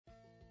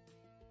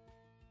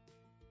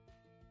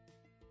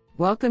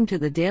Welcome to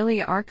the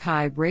Daily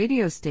Archive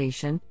radio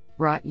station,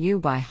 brought you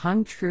by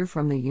Hung Tru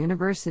from the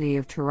University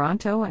of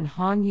Toronto and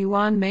Han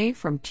Yuan Mei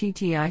from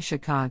TTI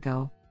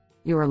Chicago.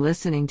 You are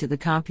listening to the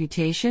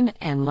Computation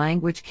and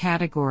Language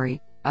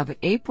category of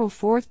April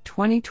 4,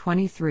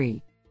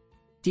 2023.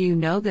 Do you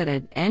know that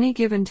at any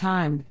given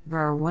time, there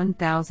are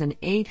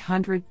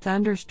 1,800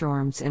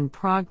 thunderstorms in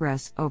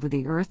progress over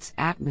the Earth's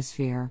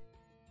atmosphere?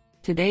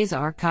 Today's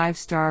archive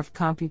star of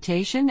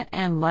computation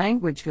and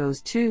language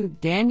goes to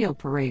Daniel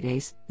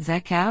Paredes,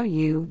 Zekao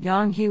Yu,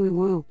 Yonghui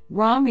Wu,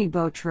 Rami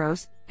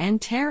Botros, and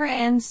Tara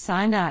N.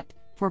 Sinat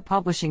for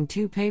publishing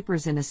 2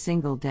 papers in a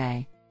single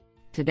day.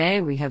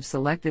 Today we have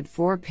selected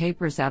 4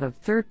 papers out of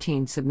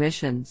 13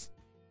 submissions.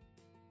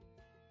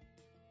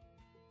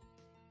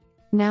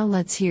 Now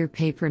let's hear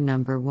paper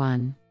number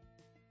 1.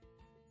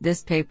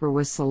 This paper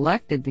was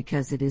selected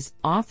because it is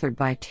authored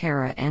by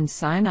Tara N.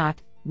 Sinat,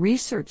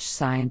 Research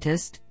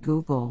Scientist,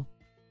 Google.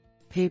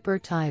 Paper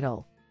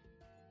title: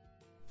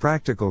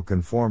 Practical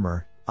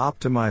Conformer,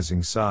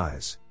 Optimizing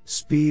Size,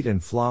 Speed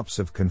and Flops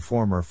of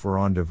Conformer for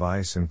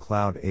On-Device and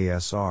Cloud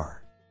ASR.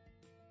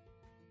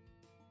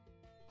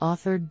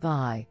 Authored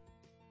by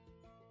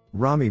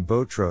Rami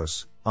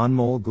Botros,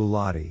 Anmol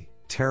Gulati,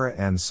 Tara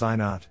N.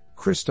 Sinat,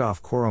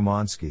 Christoph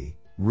Koromansky,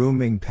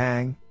 Ruming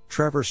Pang,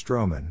 Trevor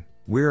Stroman,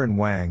 Weiren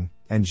Wang,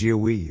 and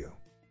Jiahui Yu.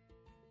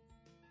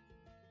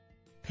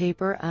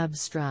 Paper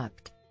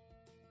abstract: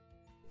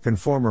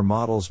 Conformer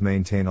models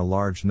maintain a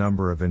large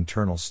number of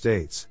internal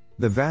states,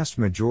 the vast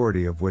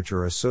majority of which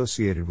are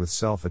associated with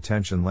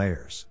self-attention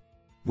layers.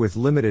 With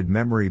limited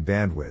memory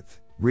bandwidth,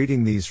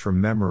 reading these from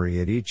memory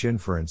at each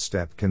inference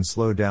step can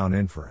slow down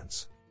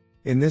inference.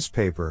 In this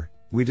paper,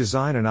 we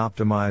design an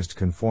optimized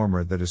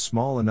conformer that is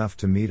small enough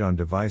to meet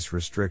on-device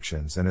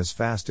restrictions and has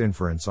fast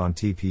inference on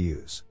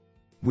TPUs.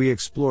 We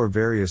explore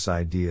various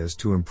ideas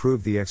to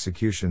improve the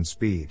execution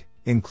speed,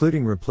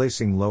 including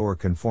replacing lower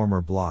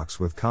conformer blocks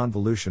with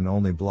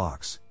convolution-only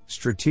blocks,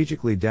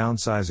 strategically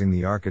downsizing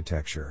the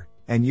architecture,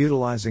 and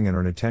utilizing an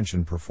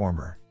inattention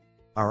performer.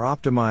 Our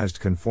optimized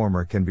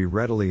conformer can be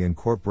readily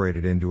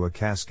incorporated into a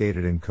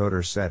cascaded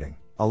encoder setting,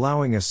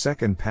 allowing a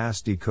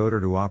second-pass decoder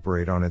to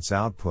operate on its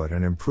output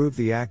and improve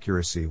the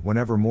accuracy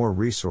whenever more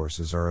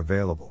resources are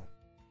available.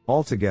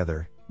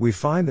 Altogether, we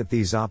find that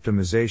these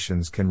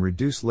optimizations can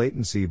reduce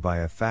latency by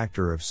a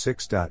factor of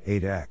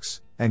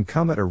 6.8x, and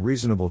come at a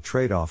reasonable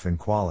trade-off in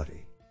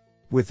quality.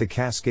 With the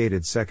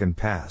cascaded second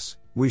pass,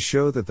 we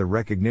show that the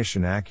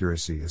recognition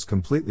accuracy is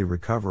completely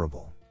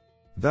recoverable.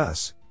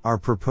 Thus, our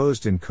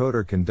proposed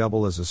encoder can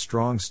double as a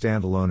strong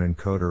standalone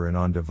encoder and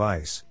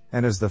on-device,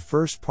 and as the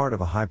first part of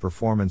a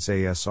high-performance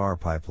ASR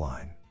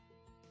pipeline.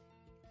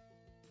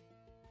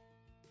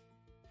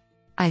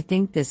 I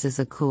think this is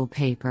a cool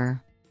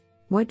paper.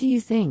 What do you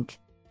think?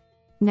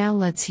 Now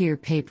let's hear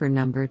paper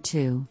number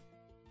 2.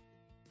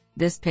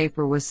 This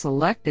paper was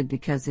selected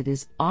because it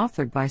is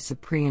authored by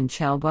Supriyan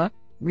Chelba,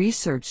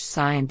 Research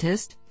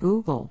Scientist,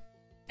 Google,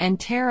 and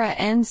Tara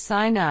N.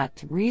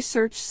 Sinat,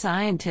 Research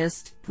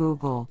Scientist,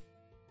 Google.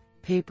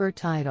 Paper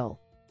title: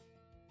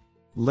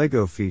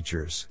 Lego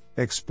Features,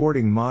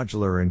 Exporting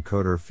Modular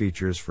Encoder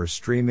Features for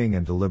Streaming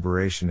and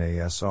Deliberation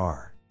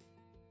ASR.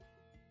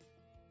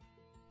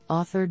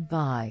 Authored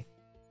by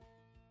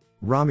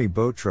Rami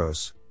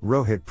Botros,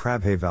 Rohit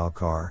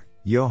Prabhavalkar,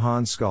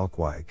 Johan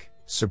Skalkwijk,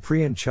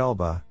 Supriyan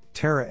Chelba,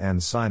 Tara N.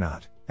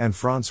 Sinat, and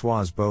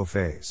Françoise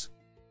Beaufais.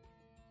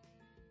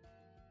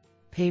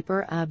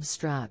 Paper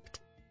abstract: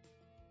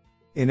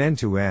 In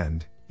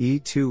end-to-end,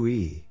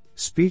 E2E,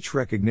 speech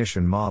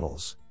recognition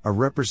models, a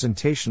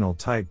representational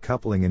tight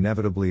coupling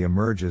inevitably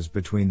emerges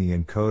between the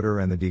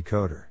encoder and the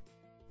decoder.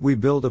 We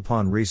build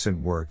upon recent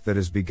work that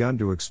has begun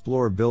to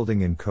explore building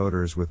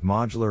encoders with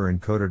modular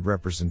encoded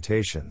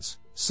representations,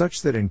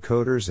 such that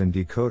encoders and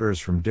decoders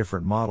from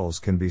different models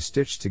can be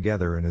stitched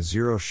together in a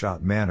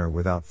zero-shot manner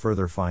without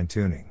further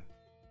fine-tuning.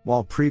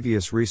 While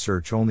previous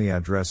research only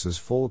addresses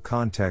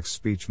full-context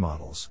speech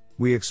models,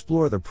 we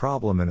explore the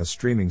problem in a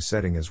streaming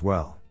setting as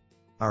well.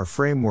 Our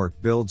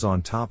framework builds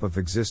on top of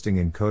existing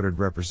encoded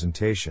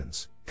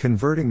representations,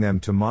 converting them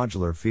to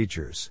modular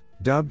features,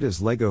 dubbed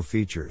as Lego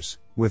features,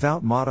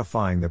 without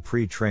modifying the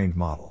pre-trained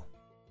model.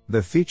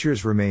 The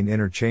features remain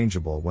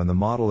interchangeable when the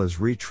model is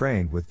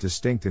retrained with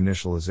distinct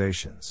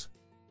initializations.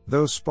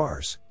 Though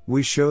sparse,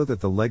 we show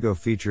that the Lego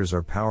features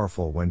are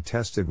powerful when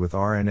tested with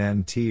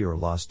RNN-T or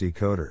loss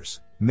decoders,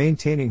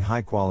 maintaining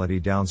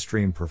high-quality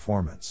downstream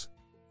performance.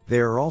 They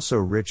are also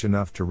rich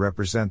enough to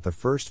represent the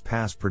first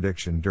pass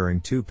prediction during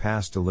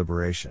 2-pass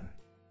deliberation.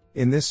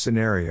 In this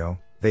scenario,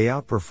 they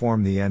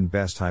outperform the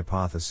n-best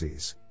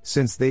hypotheses,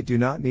 since they do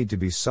not need to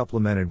be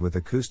supplemented with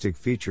acoustic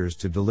features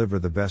to deliver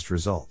the best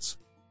results.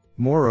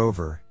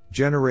 Moreover,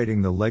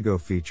 generating the Lego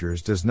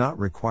features does not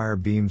require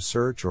beam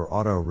search or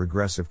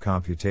auto-regressive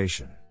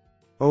computation.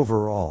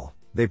 Overall,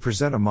 they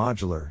present a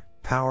modular,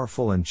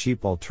 powerful and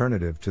cheap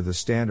alternative to the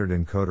standard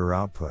encoder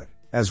output,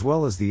 as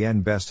well as the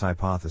n-best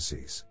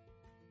hypotheses.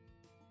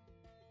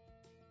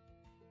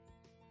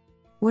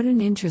 What an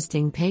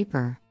interesting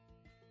paper.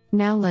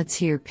 Now let's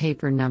hear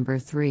paper number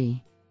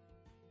 3.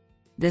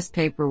 This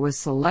paper was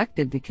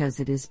selected because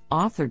it is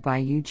authored by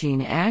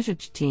Eugene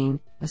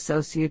Azhagtin,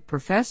 Associate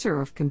Professor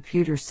of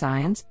Computer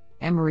Science,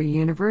 Emory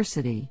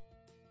University.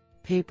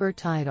 Paper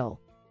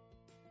title: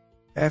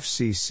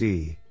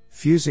 FCC,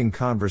 Fusing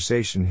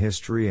Conversation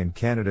History and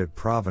Candidate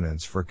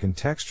Provenance for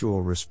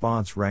Contextual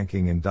Response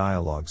Ranking in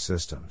Dialogue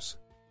Systems.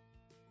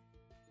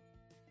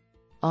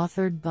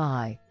 Authored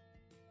by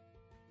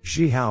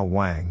Zhihao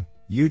Wang,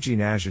 Eugene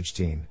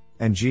Azhagtin,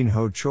 and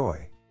Jinho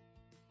Choi.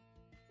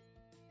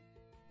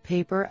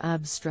 Paper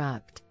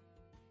abstract: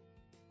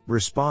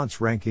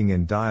 Response ranking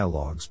in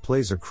dialogues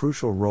plays a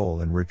crucial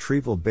role in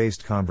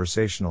retrieval-based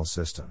conversational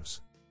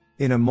systems.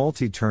 In a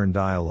multi-turn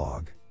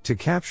dialogue, to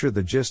capture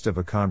the gist of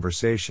a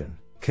conversation,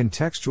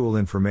 contextual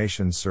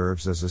information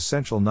serves as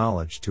essential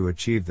knowledge to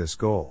achieve this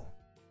goal.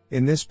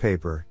 In this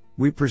paper,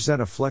 we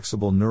present a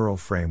flexible neural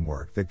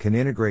framework that can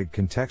integrate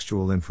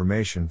contextual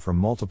information from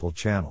multiple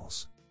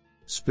channels.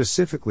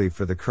 Specifically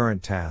for the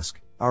current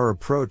task, our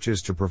approach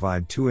is to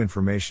provide two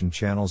information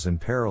channels in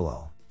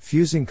parallel,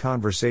 fusing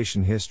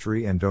conversation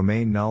history and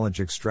domain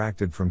knowledge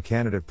extracted from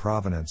candidate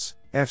provenance,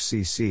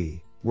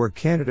 FCC, where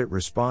candidate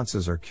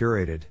responses are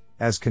curated,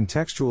 as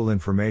contextual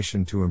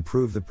information to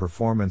improve the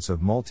performance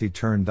of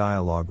multi-turn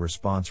dialogue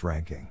response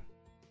ranking.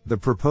 The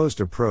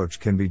proposed approach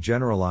can be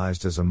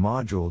generalized as a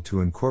module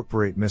to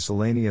incorporate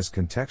miscellaneous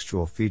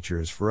contextual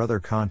features for other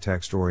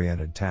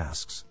context-oriented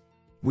tasks.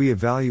 We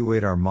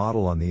evaluate our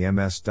model on the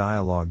MS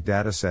Dialogue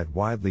dataset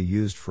widely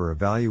used for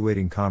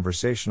evaluating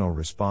conversational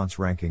response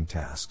ranking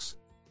tasks.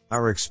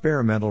 Our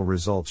experimental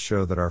results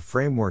show that our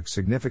framework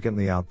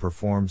significantly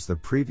outperforms the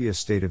previous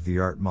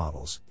state-of-the-art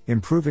models,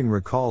 improving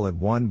recall at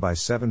 1 by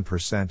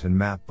 7% and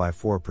MAP by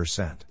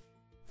 4%.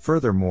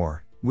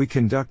 Furthermore, we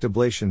conduct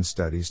ablation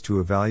studies to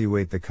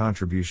evaluate the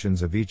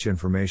contributions of each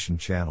information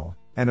channel,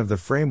 and of the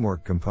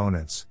framework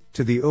components,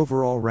 to the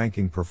overall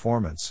ranking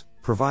performance,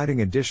 providing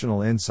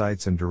additional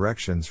insights and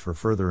directions for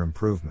further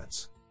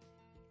improvements.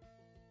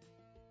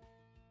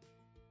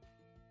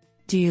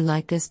 Do you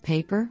like this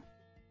paper?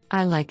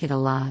 I like it a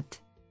lot.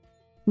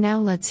 Now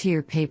let's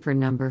hear paper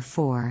number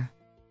 4.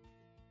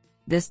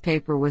 This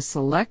paper was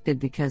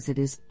selected because it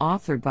is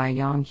authored by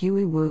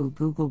Yonghui Wu,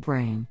 Google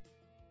Brain.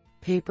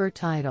 Paper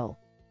title: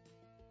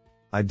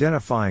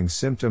 Identifying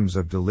Symptoms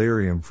of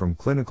Delirium from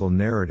Clinical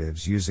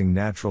Narratives Using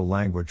Natural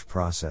Language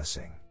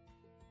Processing.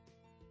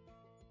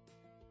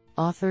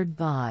 Authored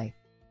by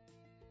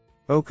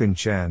Okan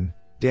Chen,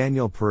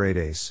 Daniel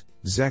Paredes,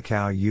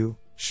 Zekhao Yu,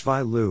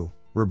 Shvai Liu,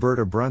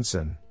 Roberta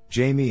Brunson,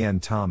 Jamie N.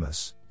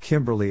 Thomas,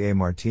 Kimberly A.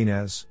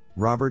 Martinez,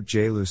 Robert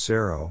J.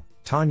 Lucero,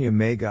 Tanya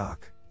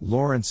Magok,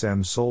 Lawrence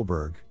M.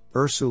 Solberg,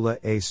 Ursula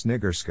A.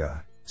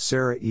 Snigurska,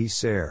 Sarah E.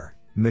 Sayre,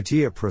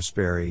 Mattia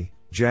Prosperi,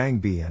 Zhang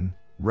Bian,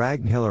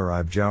 Ragnhildur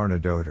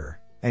Ibjarnadottir,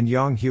 and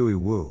Yonghui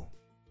Wu.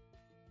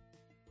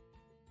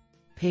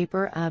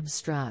 Paper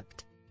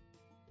abstract: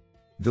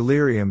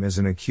 Delirium is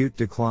an acute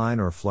decline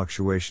or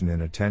fluctuation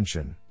in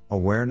attention,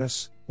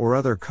 awareness, or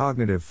other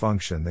cognitive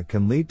function that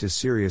can lead to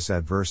serious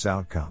adverse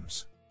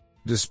outcomes.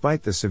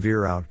 Despite the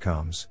severe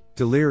outcomes,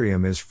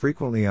 delirium is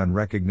frequently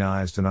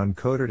unrecognized and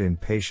uncoded in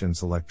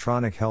patients'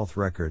 electronic health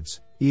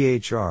records,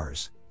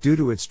 EHRs, due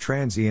to its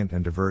transient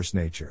and diverse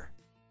nature.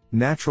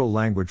 Natural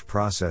language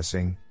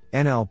processing,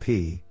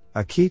 NLP,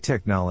 a key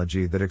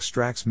technology that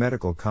extracts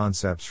medical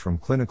concepts from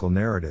clinical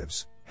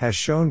narratives, has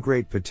shown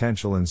great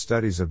potential in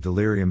studies of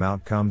delirium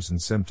outcomes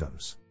and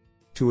symptoms.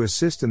 To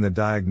assist in the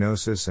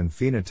diagnosis and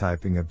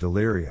phenotyping of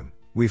delirium,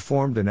 we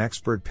formed an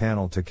expert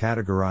panel to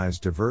categorize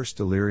diverse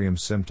delirium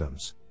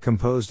symptoms,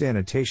 composed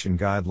annotation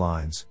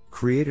guidelines,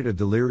 created a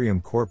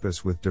delirium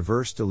corpus with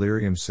diverse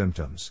delirium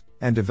symptoms,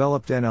 and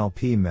developed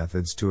NLP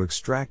methods to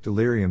extract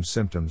delirium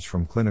symptoms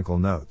from clinical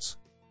notes.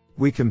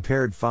 We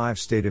compared 5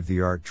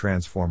 state-of-the-art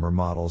transformer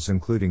models,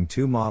 including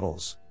 2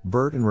 models,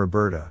 BERT and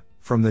Roberta,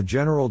 from the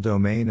general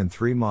domain, and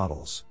 3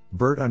 models,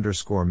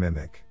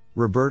 BERT_mimic,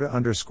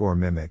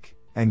 Roberta_mimic,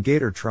 and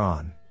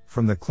Gatortron,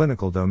 from the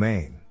clinical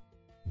domain.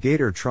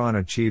 Gatortron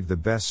achieved the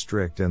best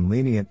strict and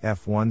lenient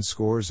F1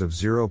 scores of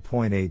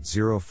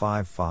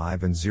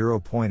 0.8055 and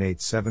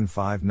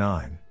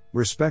 0.8759,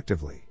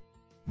 respectively.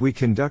 We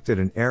conducted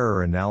an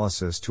error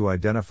analysis to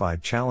identify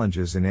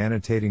challenges in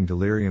annotating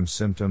delirium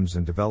symptoms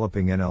and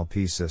developing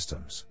NLP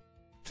systems.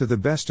 To the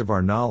best of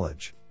our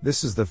knowledge,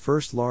 this is the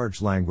first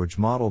large language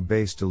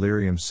model-based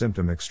delirium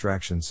symptom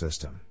extraction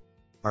system.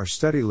 Our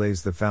study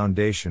lays the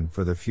foundation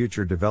for the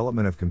future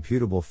development of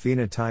computable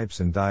phenotypes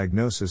and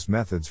diagnosis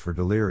methods for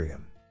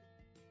delirium.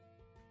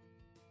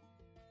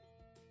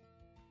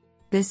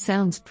 This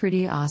sounds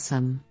pretty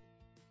awesome.